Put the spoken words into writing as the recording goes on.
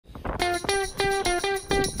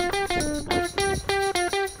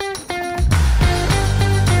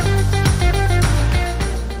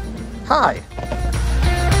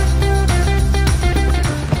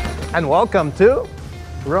and welcome to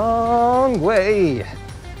Wrong Way.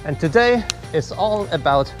 And today is all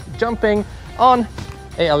about jumping on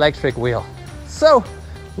an electric wheel. So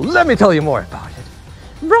let me tell you more about it.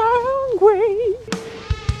 Wrong Way.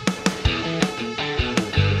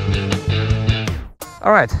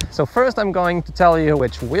 Alright, so first I'm going to tell you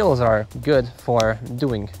which wheels are good for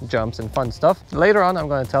doing jumps and fun stuff. Later on I'm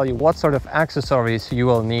going to tell you what sort of accessories you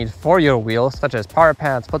will need for your wheels, such as power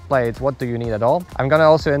pads, foot plates, what do you need at all. I'm going to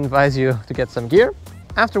also advise you to get some gear.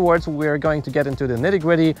 Afterwards we're going to get into the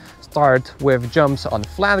nitty-gritty, start with jumps on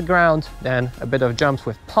flat ground, then a bit of jumps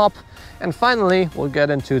with pop, and finally we'll get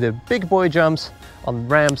into the big boy jumps on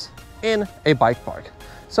ramps in a bike park.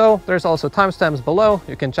 So there's also timestamps below,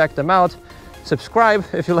 you can check them out. Subscribe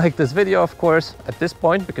if you like this video, of course, at this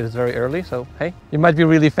point, because it's very early, so hey, you might be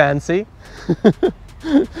really fancy.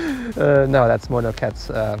 No, that's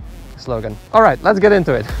Monocat's slogan. All right, let's get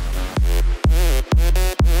into it.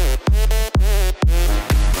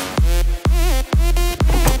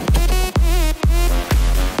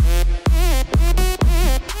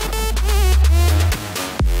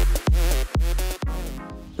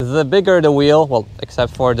 The bigger the wheel, well,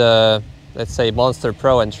 except for the, let's say, Monster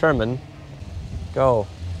Pro and Sherman, go,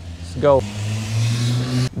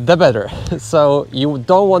 the better. So you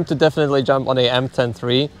don't want to definitely jump on a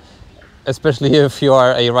M10-3, especially if you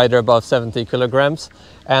are a rider above 70 kilograms.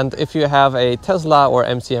 And if you have a Tesla or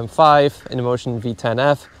MCM5, InMotion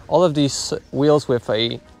V10F, all of these wheels with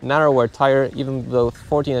a narrower tire, even though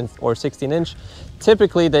 14 or 16 inch,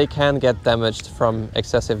 typically they can get damaged from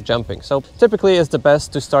excessive jumping. So typically it's the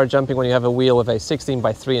best to start jumping when you have a wheel with a 16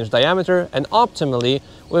 by 3 inch diameter and optimally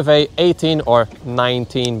with a 18 or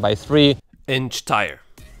 19 by 3 inch tire.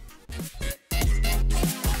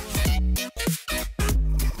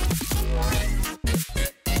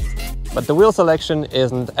 But the wheel selection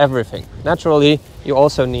isn't everything. Naturally, you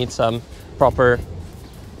also need some proper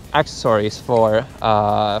accessories for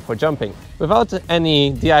jumping. Without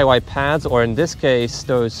any DIY pads, or in this case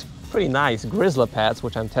those pretty nice Grizzly pads,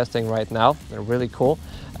 which I'm testing right now, they're really cool,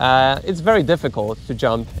 it's very difficult to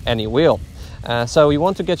jump any wheel. So you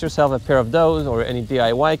want to get yourself a pair of those or any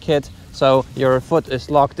DIY kit, so your foot is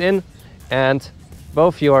locked in and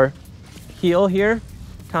both your heel here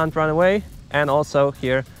can't run away, and also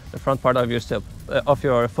here the front part of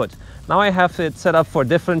your foot. Now I have it set up for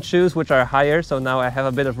different shoes which are higher, so now I have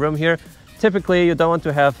a bit of room here. Typically you don't want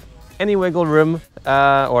to have any wiggle room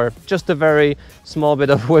or just a very small bit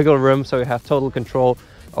of wiggle room, so you have total control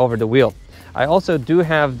over the wheel. I also do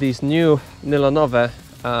have these new Nilanove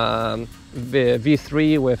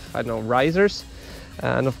V3 with, I don't know, risers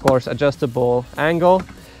and of course adjustable angle,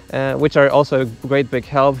 which are also a great big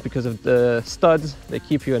help because of the studs. They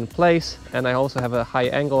keep you in place, and I also have a high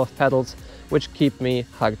angle of pedals which keep me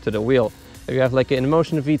hugged to the wheel. If you have like an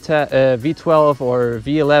InMotion V12 or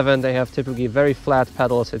V11, they have typically very flat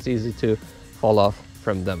pedals. It's easy to fall off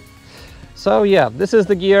from them. So yeah, this is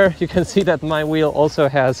the gear. You can see that my wheel also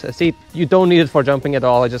has a seat. You don't need it for jumping at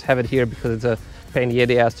all. I just have it here because it's a pain in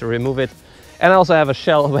the ass to remove it. And I also have a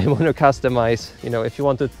shell I want to customize. You know, if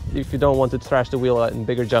you don't want to thrash the wheel in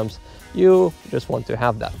bigger jumps, you just want to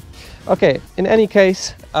have that. Okay, in any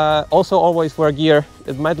case, also always wear gear.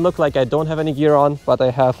 It might look like I don't have any gear on, but I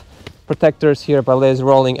have protectors here by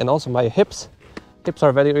Lazyrolling, and also my hips. Hips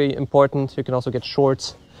are very important. You can also get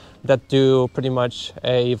shorts that do pretty much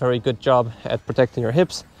a very good job at protecting your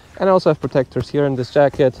hips. And I also have protectors here in this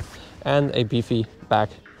jacket and a beefy back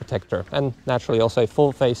protector. And naturally also a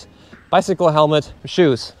full face bicycle helmet.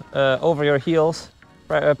 Shoes over your heels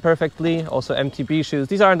perfectly. Also MTB shoes.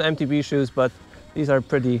 These aren't MTB shoes, but these are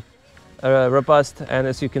pretty robust. And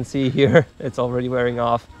as you can see here, it's already wearing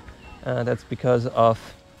off. That's because of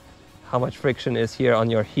how much friction is here on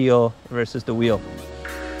your heel versus the wheel.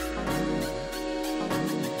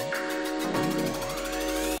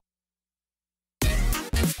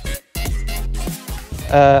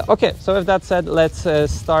 Okay, so with that said, let's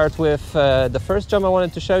start with the first jump I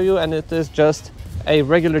wanted to show you, and it is just a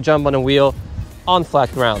regular jump on a wheel on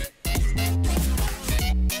flat ground.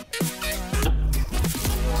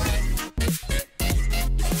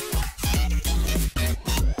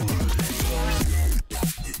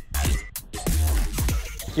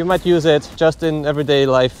 You might use it just in everyday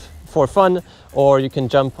life for fun, or you can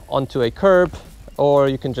jump onto a curb, or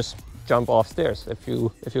you can just jump off stairs if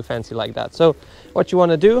you fancy like that. So what you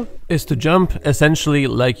want to do is to jump essentially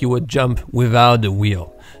like you would jump without the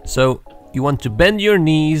wheel. So you want to bend your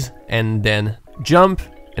knees and then jump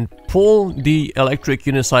and pull the electric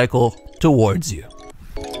unicycle towards you.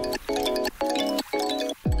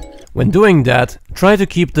 When doing that, try to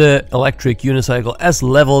keep the electric unicycle as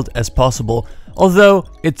leveled as possible although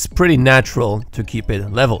it's pretty natural to keep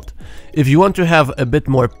it leveled. If you want to have a bit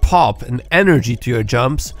more pop and energy to your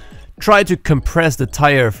jumps, try to compress the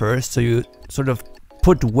tire first, so you sort of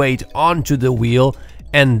put weight onto the wheel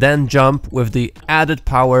and then jump with the added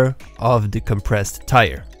power of the compressed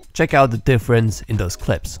tire. Check out the difference in those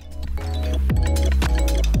clips.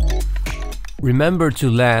 Remember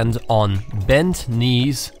to land on bent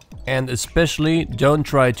knees, and especially don't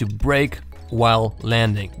try to brake while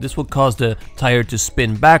landing. This will cause the tire to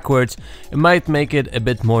spin backwards and might make it a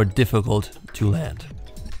bit more difficult to land.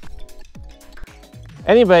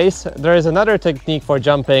 Anyways, there is another technique for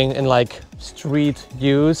jumping in like street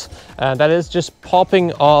use, that is just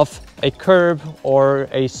popping off a curb or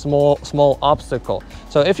a small obstacle.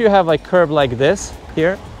 So if you have a curb like this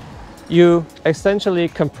here, you essentially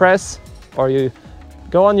compress, or you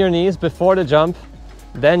go on your knees before the jump,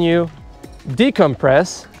 then you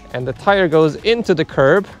decompress and the tire goes into the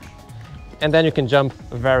curb, and then you can jump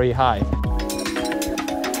very high.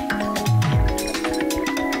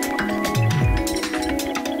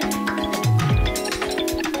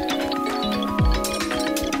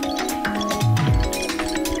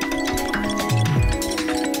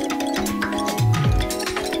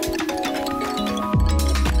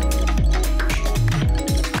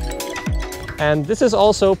 And this is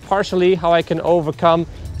also partially how I can overcome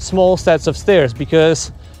small sets of stairs,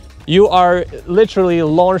 because you are literally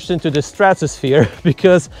launched into the stratosphere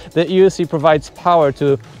because the EUC provides power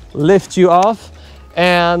to lift you off,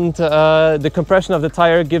 and the compression of the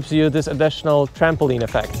tire gives you this additional trampoline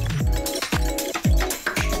effect.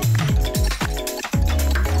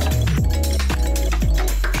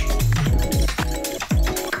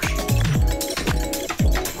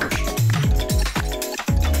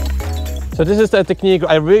 So this is the technique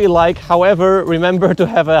I really like. However, remember to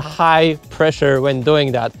have a high pressure when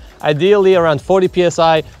doing that. Ideally around 40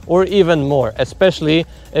 psi or even more, especially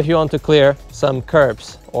if you want to clear some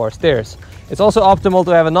curbs or stairs. It's also optimal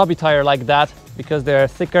to have a knobby tire like that, because they're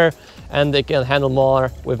thicker and they can handle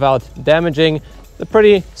more without damaging the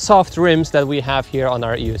pretty soft rims that we have here on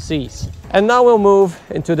our EUCs. And now we'll move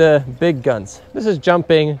into the big guns. This is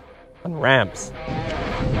jumping on ramps.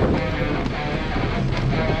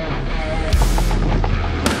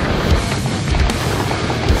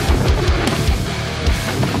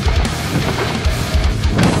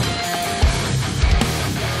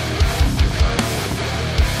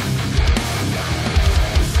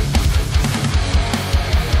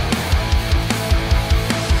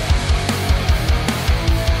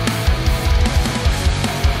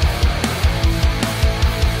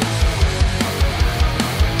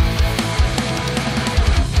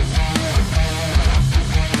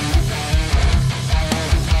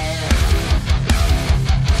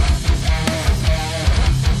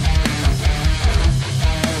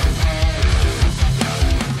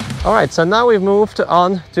 All right, so now we've moved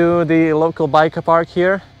on to the local bike park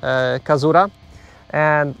here, Kazura,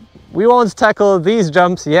 and we won't tackle these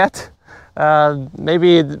jumps yet.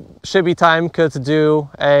 Maybe Shibi Time could do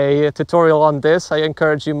a tutorial on this. I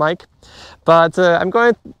encourage you, Mike. But I'm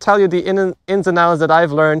going to tell you the ins and outs that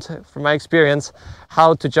I've learned from my experience,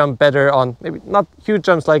 how to jump better on maybe not huge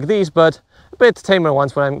jumps like these, but a bit tamer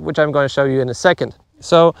ones, which I'm going to show you in a second.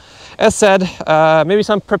 So, as said, maybe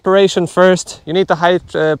some preparation first. You need the high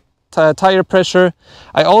tire pressure.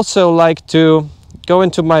 I also like to go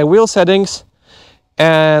into my wheel settings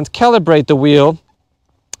and calibrate the wheel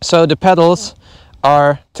so the pedals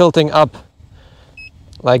are tilting up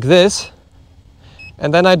like this,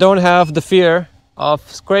 and then I don't have the fear of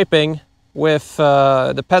scraping with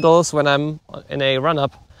the pedals when I'm in a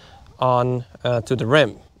run-up on to the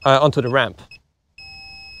rim, onto the ramp.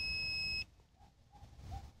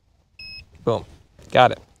 Boom,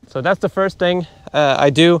 got it. So that's the first thing I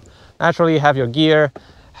do. Naturally, have your gear,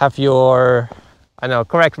 have your,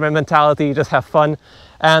 correct mentality, just have fun.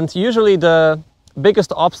 And usually the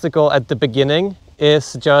biggest obstacle at the beginning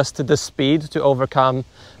is just the speed to overcome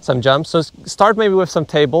some jumps. So start maybe with some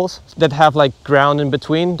tables that have like ground in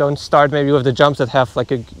between. Don't start maybe with the jumps that have like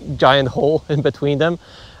a giant hole in between them,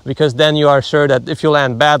 because then you are sure that if you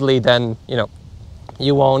land badly, then,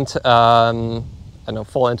 you won't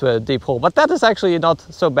fall into a deep hole. But that is actually not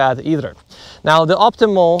so bad either. Now, the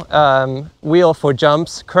optimal wheel for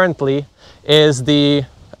jumps currently is the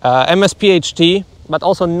MSPHT, but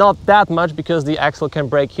also not that much because the axle can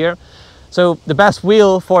break here. So the best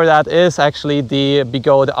wheel for that is actually the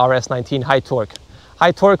Bigode RS19 high torque.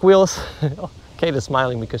 High torque wheels, Kate is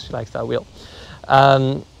smiling because she likes that wheel.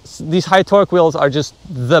 These high torque wheels are just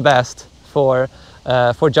the best for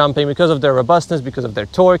jumping because of their robustness, because of their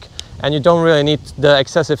torque, and you don't really need the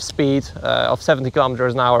excessive speed of 70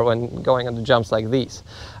 kilometers an hour when going on the jumps like these.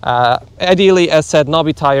 Ideally, as said,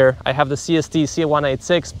 knobby tire. I have the CST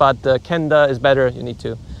C186, but the Kenda is better. You need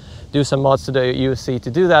to do some mods to the UC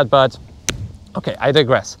to do that, but okay, I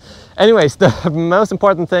digress. Anyways, the most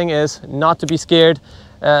important thing is not to be scared.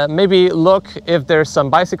 Maybe look if there's some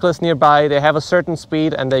bicyclists nearby. They have a certain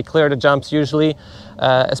speed and they clear the jumps usually,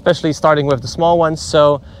 especially starting with the small ones.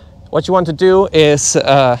 So what you want to do is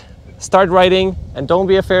start riding and don't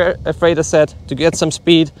be afraid, as said, to get some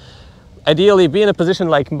speed. Ideally, be in a position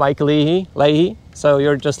like Mike Leahy. So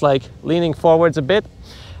you're just like leaning forwards a bit.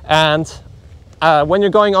 And when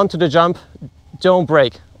you're going onto the jump, don't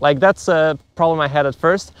brake. Like that's a problem I had at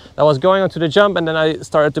first. I was going onto the jump and then I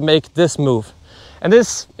started to make this move. And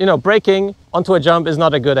this, you know, braking onto a jump is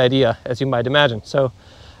not a good idea, as you might imagine. So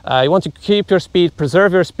you want to keep your speed,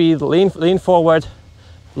 preserve your speed, lean forward,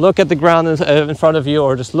 look at the ground in front of you,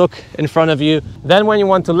 or just look in front of you. Then when you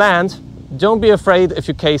want to land, don't be afraid if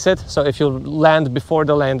you case it. So if you land before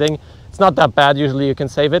the landing, it's not that bad. Usually you can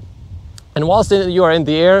save it. And whilst you are in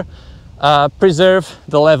the air, preserve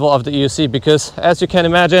the level of the EUC, because as you can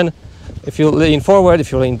imagine, if you lean forward,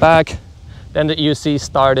 if you lean back, then the EUC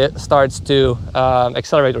starts to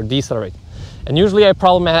accelerate or decelerate. And usually a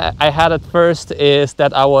problem I had at first is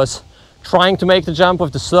that I was trying to make the jump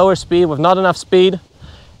with the slower speed, with not enough speed,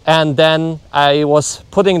 and then I was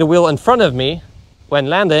putting the wheel in front of me when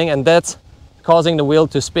landing, and that's causing the wheel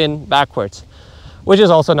to spin backwards, which is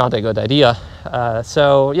also not a good idea.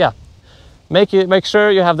 So yeah, make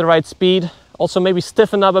sure you have the right speed. Also maybe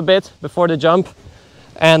stiffen up a bit before the jump,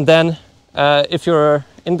 and then if you're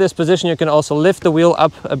in this position, you can also lift the wheel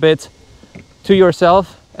up a bit to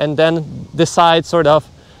yourself and then decide sort of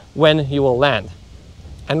when you will land.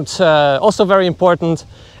 And also very important,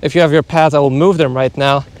 if you have your pads, I will move them right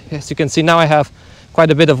now. As you can see, now I have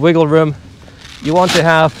quite a bit of wiggle room. You want to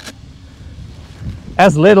have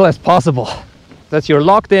as little as possible, that you're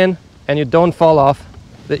locked in and you don't fall off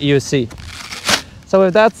the EUC. So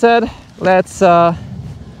with that said, let's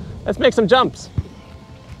make some jumps.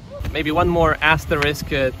 Maybe one more asterisk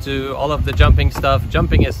to all of the jumping stuff.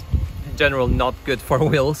 Jumping is in general not good for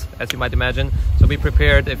wheels, as you might imagine. So be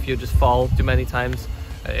prepared if you just fall too many times.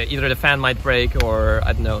 Either the fan might break, or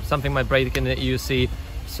I don't know, something might break in the EUC.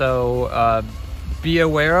 So be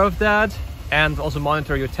aware of that, and also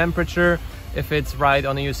monitor your temperature. If it's right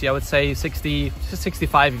on the EUC, I would say 60 to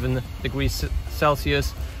 65 even degrees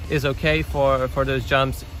Celsius is okay for those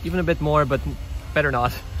jumps. Even a bit more, but better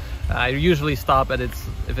not. I usually stop at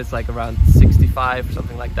if it's like around 65 or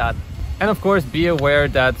something like that. And of course, be aware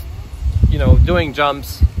that, you know, doing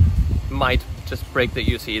jumps might just break the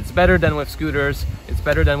EUC. It's better than with scooters. It's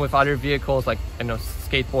better than with other vehicles like, I know,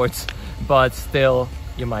 skateboards, but still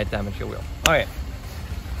you might damage your wheel. All right,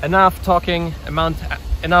 enough talking,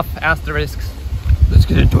 enough asterisks. Let's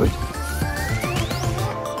get into it.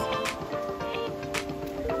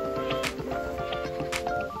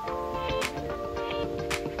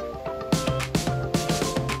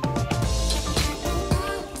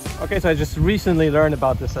 Okay, so I just recently learned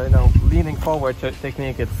about this, you know, leaning forward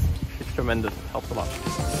technique. It's tremendous, it helps a lot.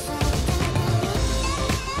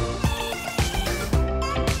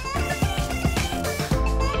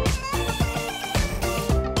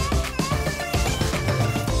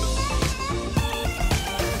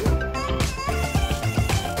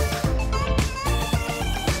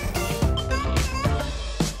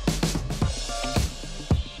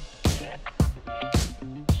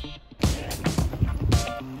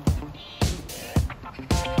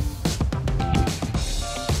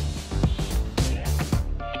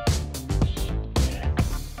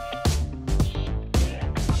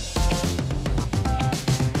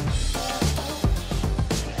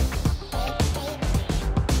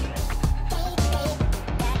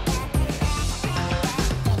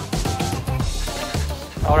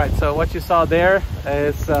 Alright, so what you saw there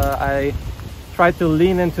is I tried to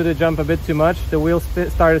lean into the jump a bit too much. The wheel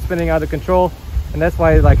started spinning out of control, and that's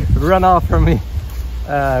why it like run off from me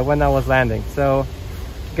when I was landing. So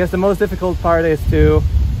I guess the most difficult part is to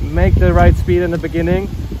make the right speed in the beginning,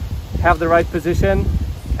 have the right position,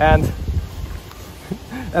 and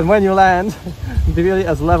and when you land, be really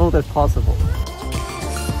as leveled as possible.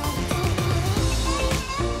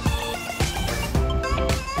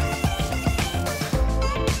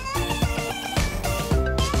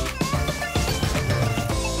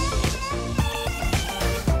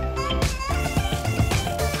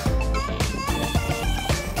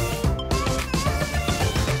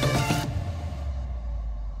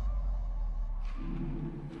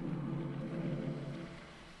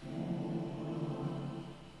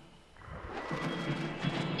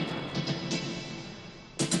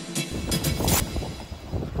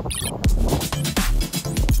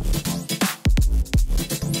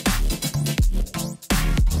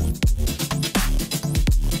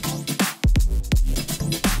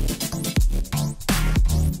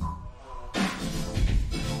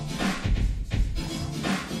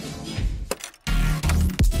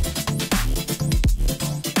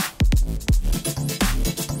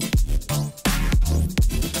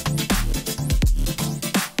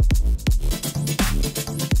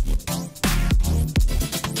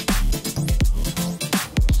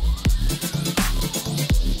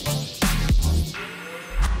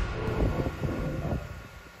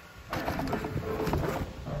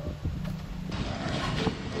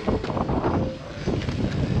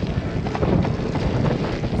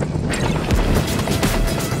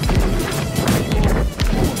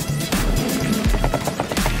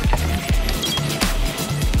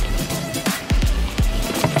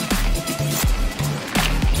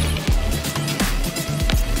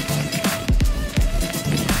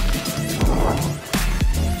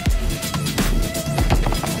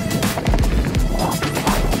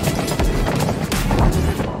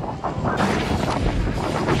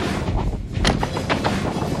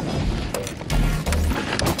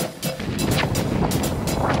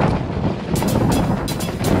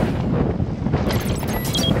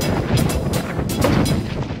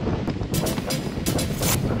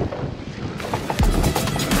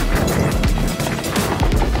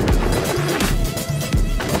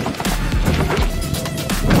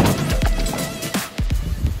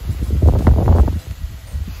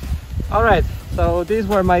 So these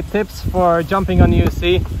were my tips for jumping on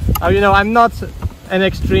UC. You know, I'm not an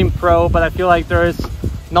extreme pro, but I feel like there is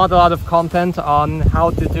not a lot of content on how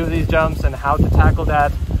to do these jumps and how to tackle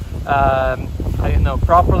that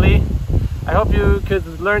properly. I hope you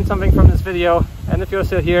could learn something from this video, and if you're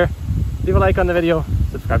still here, leave a like on the video,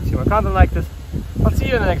 subscribe to see more content like this. I'll see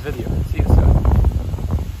you in the next video. See you soon.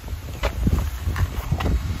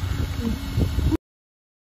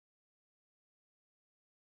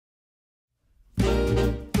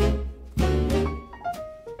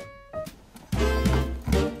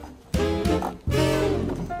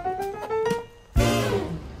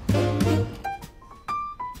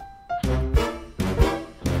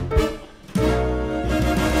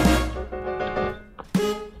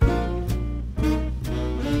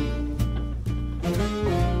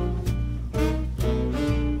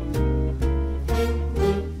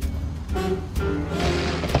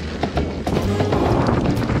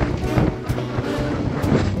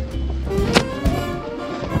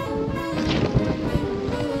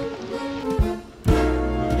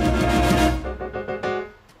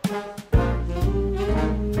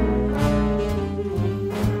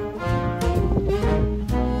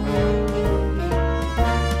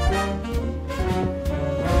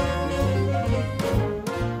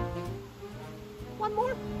 One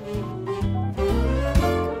more.